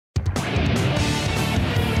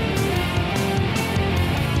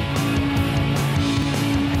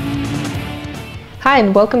Hi,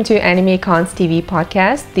 and welcome to AnimeCons TV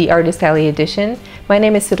podcast, the Artist Alley edition. My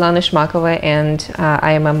name is Svetlana Chmakova, and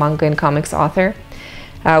I am a manga and comics author.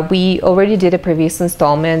 We already did a previous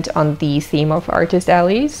installment on the theme of Artist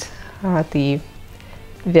Alleys, the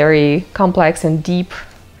very complex and deep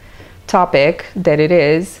topic that it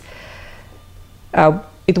is.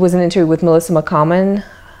 It was an interview with Melissa McCommon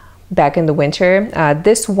back in the winter.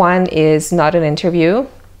 This one is not an interview.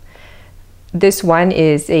 This one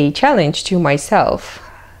is a challenge to myself.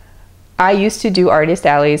 I used to do Artist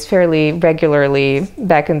Alleys fairly regularly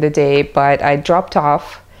back in the day, but I dropped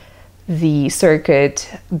off the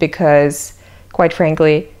circuit because, quite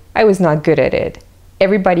frankly, I was not good at it.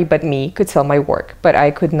 Everybody but me could sell my work, but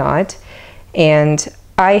I could not. And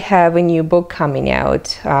I have a new book coming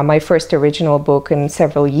out, my first original book in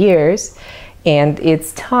several years. And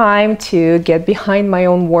it's time to get behind my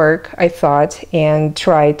own work, I thought, and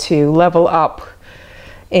try to level up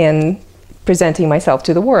in presenting myself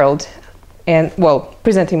to the world and, well,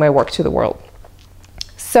 presenting my work to the world.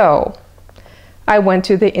 So I went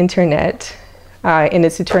to the internet in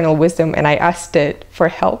its eternal wisdom and I asked it for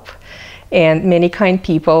help. And many kind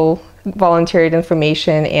people volunteered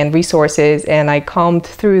information and resources, and I combed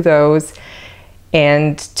through those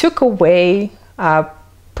and took away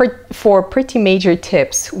four pretty major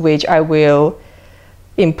tips, which I will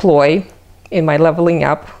employ in my leveling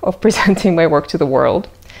up of presenting my work to the world.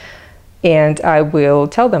 And I will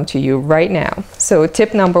tell them to you right now. So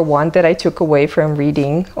tip number one that I took away from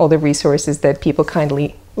reading all the resources that people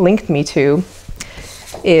kindly linked me to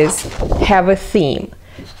is have a theme.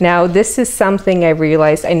 Now, this is something I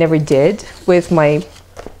realized I never did with my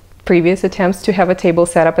previous attempts to have a table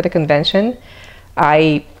set up at a convention.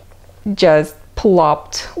 I just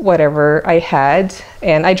plopped whatever I had,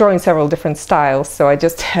 and I draw in several different styles, so I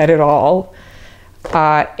just had it all.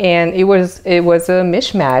 And it was a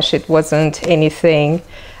mishmash. It wasn't anything.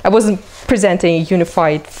 I wasn't presenting a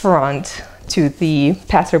unified front to the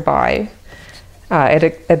passerby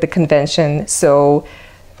at the convention. So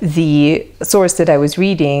the source that I was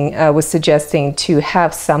reading was suggesting to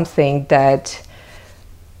have something that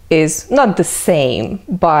is not the same,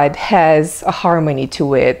 but has a harmony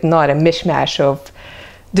to it, not a mishmash of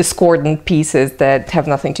discordant pieces that have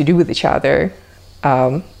nothing to do with each other,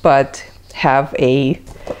 but have a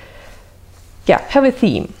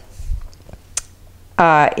theme.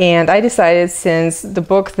 And I decided, since the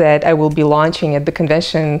book that I will be launching at the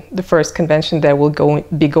convention, the first convention that we'll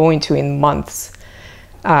be going to in months,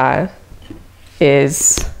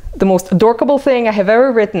 is the most adorable thing I have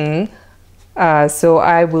ever written. So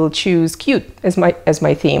I will choose cute as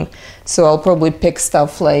my theme. So I'll probably pick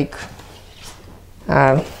stuff like,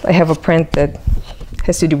 I have a print that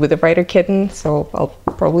has to do with a writer kitten, so I'll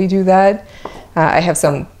probably do that. I have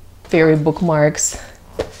some favorite bookmarks.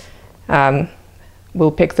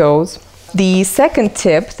 We'll pick those. The second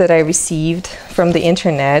tip that I received from the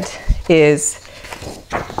internet is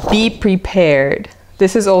be prepared.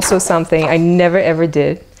 This is also something I never ever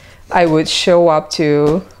did. I would show up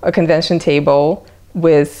to a convention table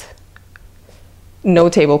with no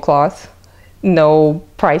tablecloth, no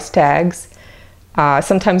price tags,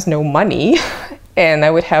 sometimes no money, and I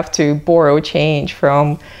would have to borrow change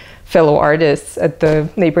from fellow artists at the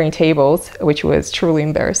neighboring tables, which was truly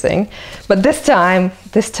embarrassing. But this time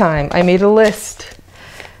I made a list.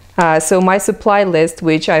 So my supply list,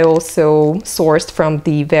 which I also sourced from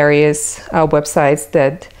the various websites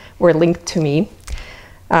that were linked to me.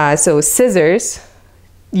 So scissors,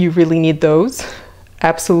 you really need those,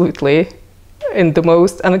 absolutely. In the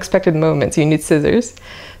most unexpected moments, you need scissors.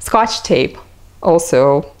 Scotch tape,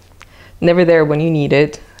 also never there when you need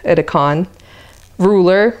it at a con.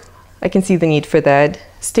 Ruler, I can see the need for that.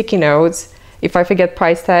 Sticky notes, if I forget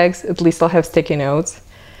price tags, at least I'll have sticky notes.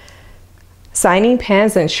 Signing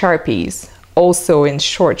pens and Sharpies, also in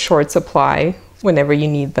short supply whenever you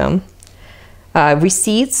need them.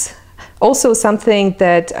 Receipts, also something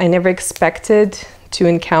that I never expected to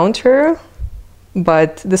encounter,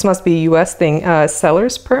 but this must be a US thing,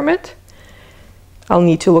 seller's permit. I'll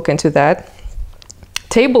need to look into that.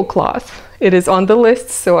 Tablecloth, it is on the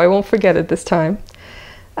list, so I won't forget it this time.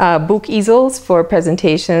 Book easels for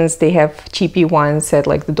presentations. They have cheapy ones at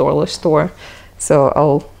like the dollar store, so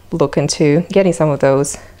I'll look into getting some of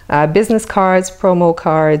those. Business cards, promo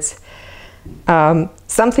cards.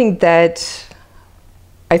 Something that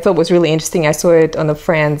I thought was really interesting, I saw it on a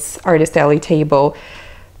friend's Artist Alley table.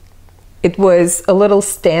 It was a little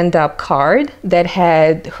stand-up card that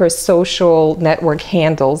had her social network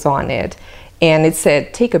handles on it. And it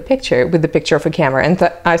said, take a picture, with the picture of a camera. And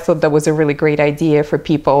I thought that was a really great idea for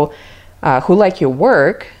people who like your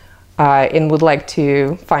work and would like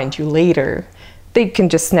to find you later. they can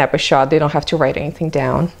just snap a shot. They don't have to write anything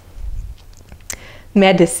down.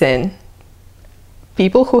 Medicine.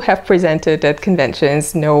 People who have presented at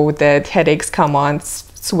conventions know that headaches come on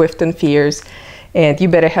swift and fierce, and you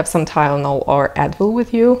better have some Tylenol or Advil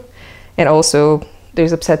with you. And also,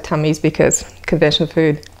 there's upset tummies because convention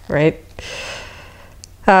food, right?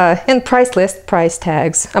 And price list, price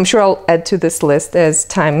tags. I'm sure I'll add to this list as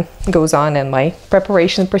time goes on and my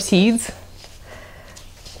preparation proceeds.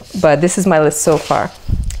 But this is my list so far.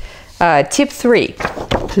 Tip 3,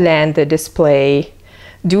 plan the display.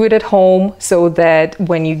 Do it at home so that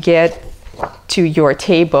when you get to your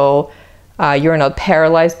table, you're not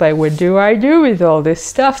paralyzed by what do I do with all this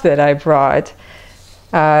stuff that I brought.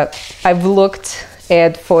 I've looked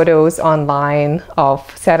at photos online of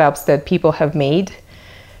setups that people have made.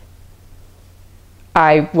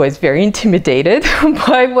 I was very intimidated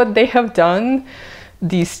by what they have done,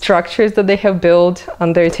 these structures that they have built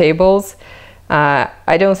on their tables.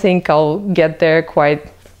 I don't think I'll get there quite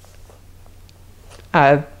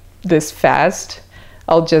this fast.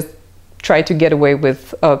 I'll just try to get away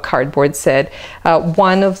with a cardboard set.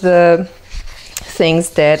 One of the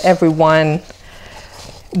things that everyone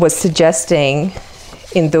was suggesting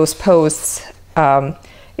in those posts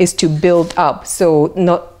is to build up, so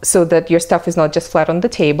that your stuff is not just flat on the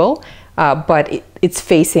table, but it's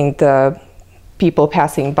facing the people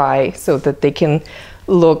passing by, so that they can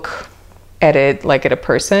look at it like at a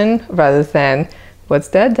person rather than what's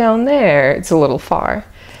that down there? It's a little far.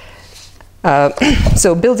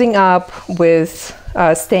 So building up with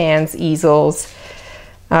stands, easels,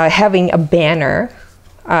 having a banner,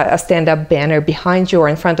 a stand-up banner behind you or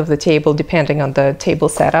in front of the table, depending on the table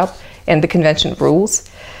setup and the convention rules.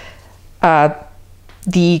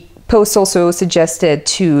 The post also suggested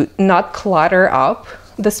to not clutter up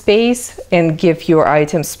the space and give your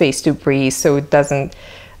items space to breathe, so it doesn't,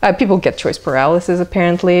 people get choice paralysis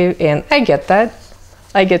apparently, and I get that.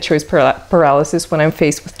 I get choice paralysis when I'm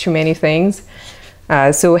faced with too many things.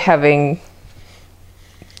 So having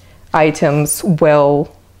items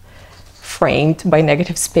well framed by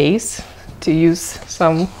negative space, to use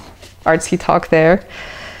some artsy talk there.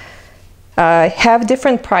 Have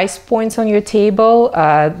different price points on your table.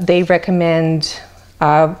 They recommend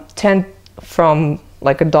 10 from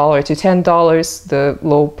like $1 to $10, the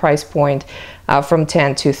low price point, from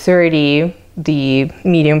 10 to 30, the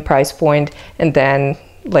medium price point, and then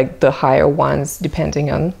like the higher ones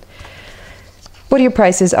depending on what your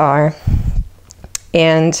prices are.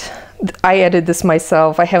 And I added this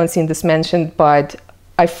myself. I haven't seen this mentioned, but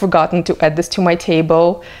I've forgotten to add this to my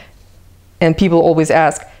table, and people always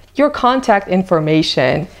ask your contact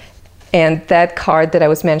information. And that card that I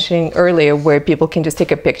was mentioning earlier, where people can just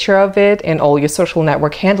take a picture of it and all your social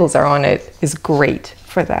network handles are on it, is great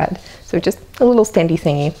for that. So just a little standy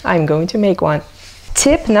thingy. I'm going to make one.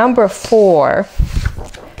 Tip number 4,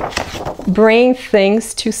 bring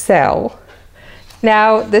things to sell.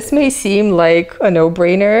 Now, this may seem like a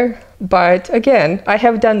no-brainer, but again, I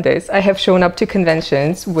have done this. I have shown up to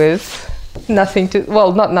conventions with nothing to,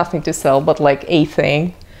 well, not nothing to sell, but like a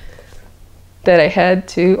thing that I had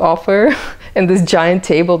to offer, and this giant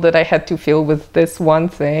table that I had to fill with this one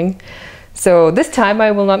thing. So this time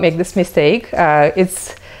I will not make this mistake.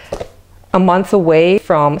 It's a month away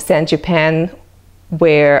from San Japan,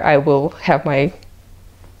 where I will have my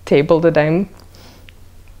table that I'm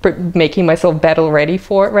making myself battle ready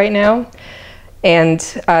for right now. And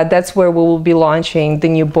that's where we will be launching the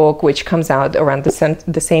new book, which comes out around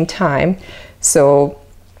the same time. So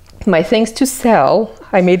my things to sell,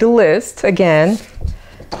 I made a list again,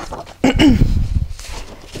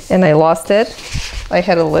 and I lost it. I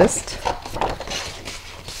had a list.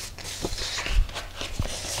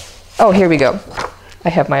 Oh, here we go. I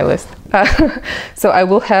have my list. So I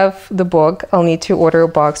will have the book. I'll need to order a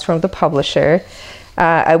box from the publisher.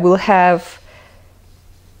 I will have,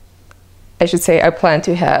 I should say I plan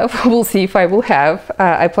to have, we'll see if I will have,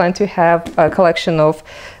 I plan to have a collection of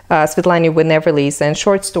Svetlana Chmakova's and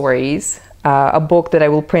short stories, a book that I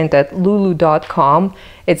will print at lulu.com.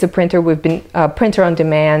 It's a printer printer on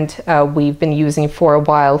demand we've been using for a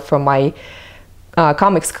while from my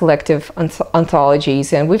comics collective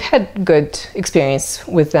anthologies, and we've had good experience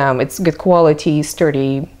with them. It's good quality,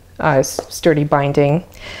 sturdy binding.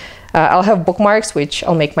 I'll have bookmarks, which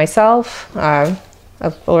I'll make myself. I've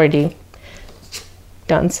already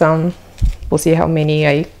done some. We'll see how many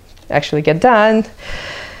I actually get done.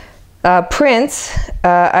 Prints,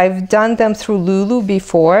 I've done them through Lulu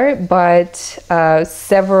before, but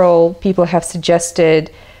several people have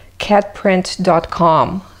suggested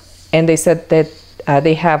catprint.com, and they said that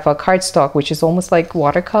they have a cardstock, which is almost like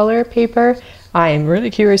watercolor paper, I am really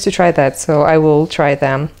curious to try that, so I will try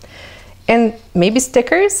them. And maybe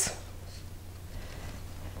stickers?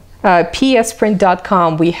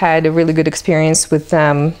 psprint.com, we had a really good experience with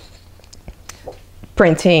them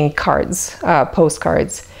printing cards,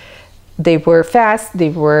 postcards. They were fast, they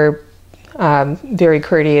were very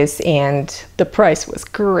courteous, and the price was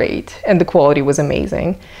great, and the quality was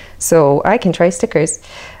amazing. So I can try stickers.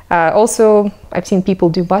 Also, I've seen people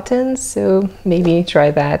do buttons, so maybe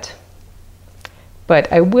try that.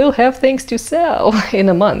 But I will have things to sell in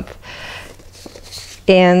a month.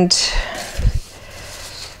 And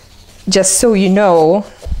just so you know,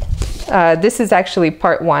 this is actually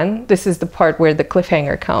part 1. This is the part where the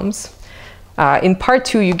cliffhanger comes. In part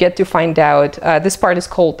 2, you get to find out, this part is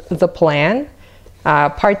called The Plan.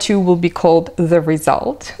 Part 2 will be called The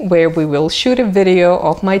Result, where we will shoot a video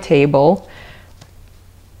of my table.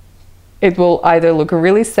 It will either look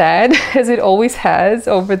really sad, as it always has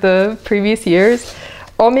over the previous years,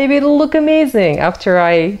 or maybe it'll look amazing after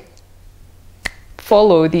I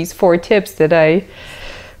follow these 4 tips that I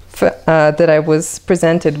was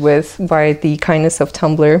presented with by the kindness of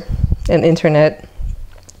Tumblr and internet.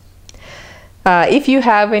 If you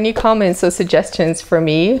have any comments or suggestions for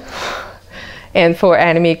me and for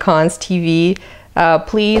AnimeCons TV,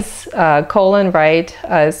 please call and write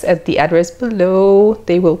us at the address below.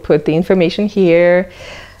 They will put the information here.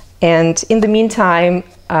 And in the meantime,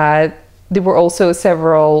 there were also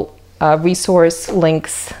several resource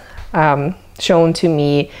links shown to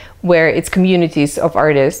me where it's communities of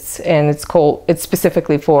artists, and it's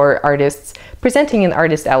specifically for artists presenting in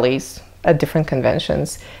artist alleys at different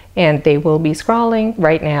conventions. And they will be scrolling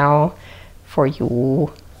right now for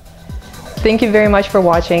you. Thank you very much for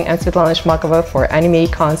watching. I'm Svetlana Chmakova for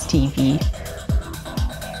AnimeCons TV.